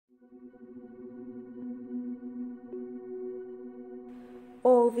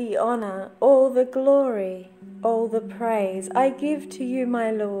All the honor, all the glory, all the praise I give to you,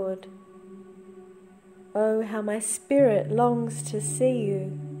 my Lord. Oh, how my spirit longs to see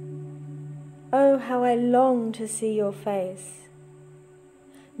you. Oh, how I long to see your face.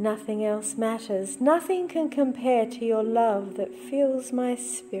 Nothing else matters, nothing can compare to your love that fills my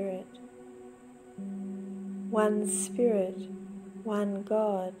spirit. One Spirit, one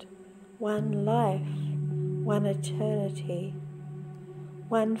God, one life, one eternity,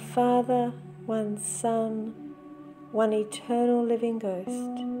 one Father, one Son, one eternal living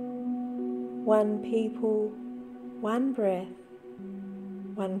ghost, one people, one breath,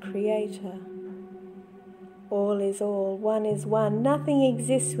 one Creator. All is all, one is one. Nothing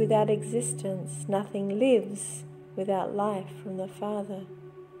exists without existence. Nothing lives without life from the Father.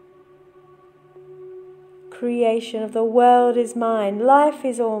 Creation of the world is mine. Life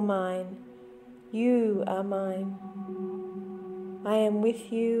is all mine. You are mine. I am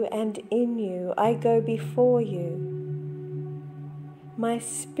with you and in you. I go before you. My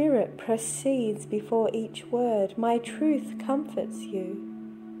spirit proceeds before each word. My truth comforts you.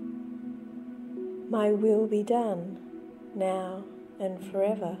 My will be done, now and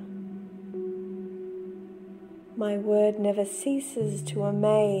forever. My word never ceases to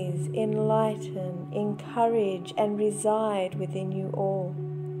amaze, enlighten, encourage, and reside within you all.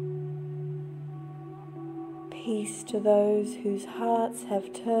 Peace to those whose hearts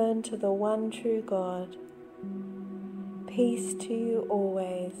have turned to the one true God. Peace to you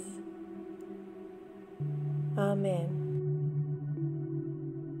always. Amen.